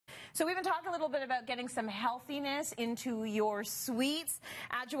So we've been talking a little bit about getting some healthiness into your sweets.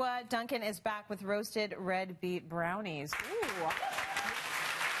 Adjoa Duncan is back with roasted red beet brownies. Ooh.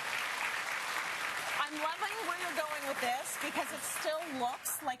 I'm loving where you're going with this because it still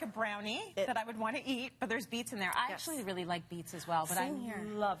looks like a brownie that I would want to eat, but there's beets in there. I actually really like beets as well, but I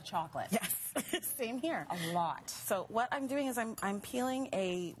love chocolate. Yes, same here. A lot. So what I'm doing is I'm peeling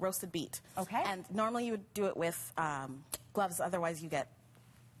a roasted beet. Okay. And normally you would do it with gloves, otherwise you get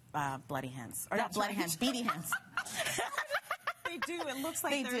bloody hands. Or not bloody hands, beady hands. They do. It looks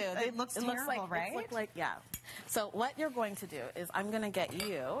like it looks terrible, right? Yeah. So what you're going to do is I'm going to get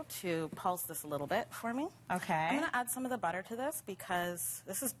you to pulse this a little bit for me. Okay. I'm going to add some of the butter to this because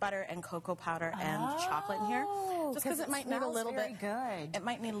this is butter and cocoa powder and chocolate in here. Just because it might need a little bit. Good. It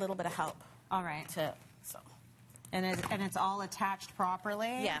might need a little bit of help. All right. And it's all attached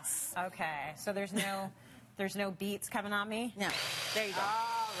properly. Yes. Okay. So there's no beets coming on me? No. There you go.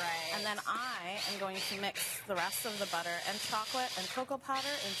 All right. And then I am going to mix the rest of the butter and chocolate and cocoa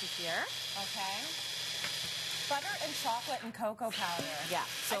powder into here. Okay. Butter and chocolate and cocoa powder. Yeah.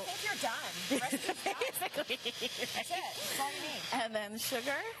 So I think you're done. The recipe's done. Basically. That's it. That's all you need. And then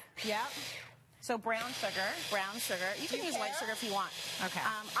sugar. Yep. So brown sugar. Brown sugar. You can use white sugar if you want. Okay.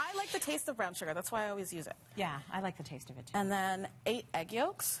 I like the taste of brown sugar. That's why I always use it. Yeah, I like the taste of it too. And then 8 egg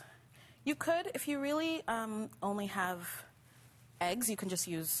yolks. You could, if you really only have eggs, you can just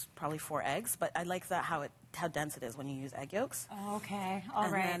use probably 4 eggs. But I like that how dense it is when you use egg yolks. Okay. All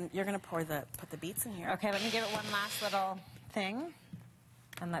right. And then you're going to put the beets in here. Okay. Let me give it one last little thing,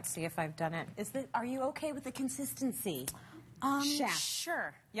 and let's see if I've done it. Are you okay with the consistency? Chef.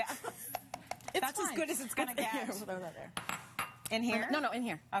 Sure. Yeah. That's fine. as good as it's going to get. Here, we'll throw that there. In here? No, in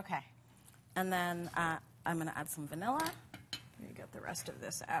here. Okay. And then I'm going to add some vanilla. Let me get the rest of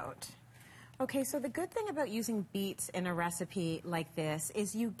this out. Okay, so the good thing about using beets in a recipe like this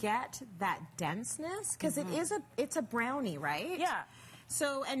is you get that denseness because it's a brownie, right? Yeah.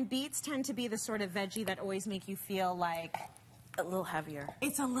 So, and beets tend to be the sort of veggie that always make you feel like a little heavier.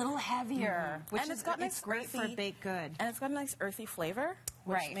 It's a little heavier, which and it's great for baked good. And it's got a nice earthy flavor,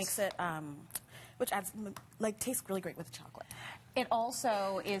 which makes it, which adds, tastes really great with chocolate. It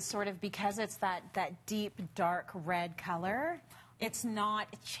also is sort of, because it's that deep, dark red color, it's not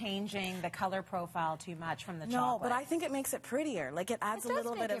changing the color profile too much from the chocolate. No, but I think it makes it prettier. Like it adds a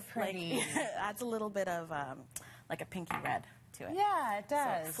little bit of pretty. It adds a little bit of like a pinky red to it. Yeah, it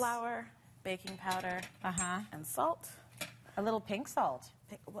does. So flour, baking powder, and salt. A little pink salt.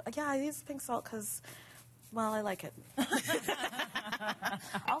 Yeah, I use pink salt because, well, I like it.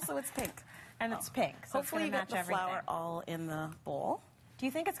 Also, it's pink. And it's pink, so hopefully you get the flour all in the bowl. Do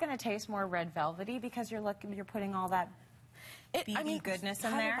you think it's going to taste more red velvety because you're putting all that beady goodness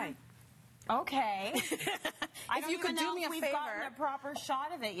in there? Okay. If you could do me a favor. We've gotten a proper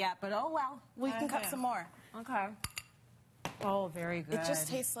shot of it yet, but oh well. We can cut some more. Okay. Oh, very good. It just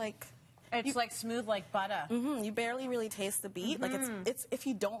tastes like... It's like smooth like butter. You barely really taste the beet. Like it's if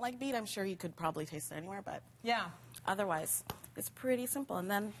you don't like beet, I'm sure you could probably taste it anywhere, but yeah. Otherwise, it's pretty simple. And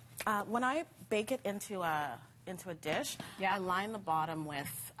then when I bake it into a dish, I line the bottom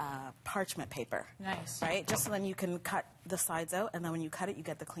with parchment paper. Nice. Right? Just so then you can cut the sides out, and then when you cut it, you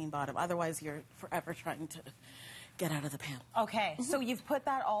get the clean bottom. Otherwise, you're forever trying to get out of the pan. Okay, so you've put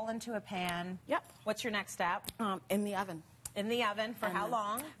that all into a pan. Yep. What's your next step? In the oven. In the oven for how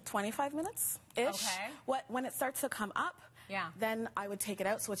long? 25 minutes-ish. Okay. When it starts to come up, then I would take it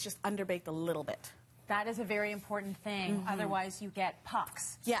out so it's just underbaked a little bit. That is a very important thing. Otherwise, you get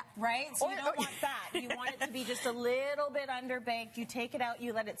pucks. Yeah. Right? So you don't want that. You want it to be just a little bit underbaked. You take it out.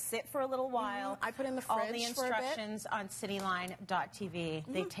 You let it sit for a little while. I put in the fridge all the instructions on cityline.tv.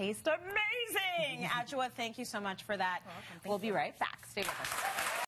 They taste amazing. Adjoa, thank you so much for that. Welcome. We'll be right back. Stay with us.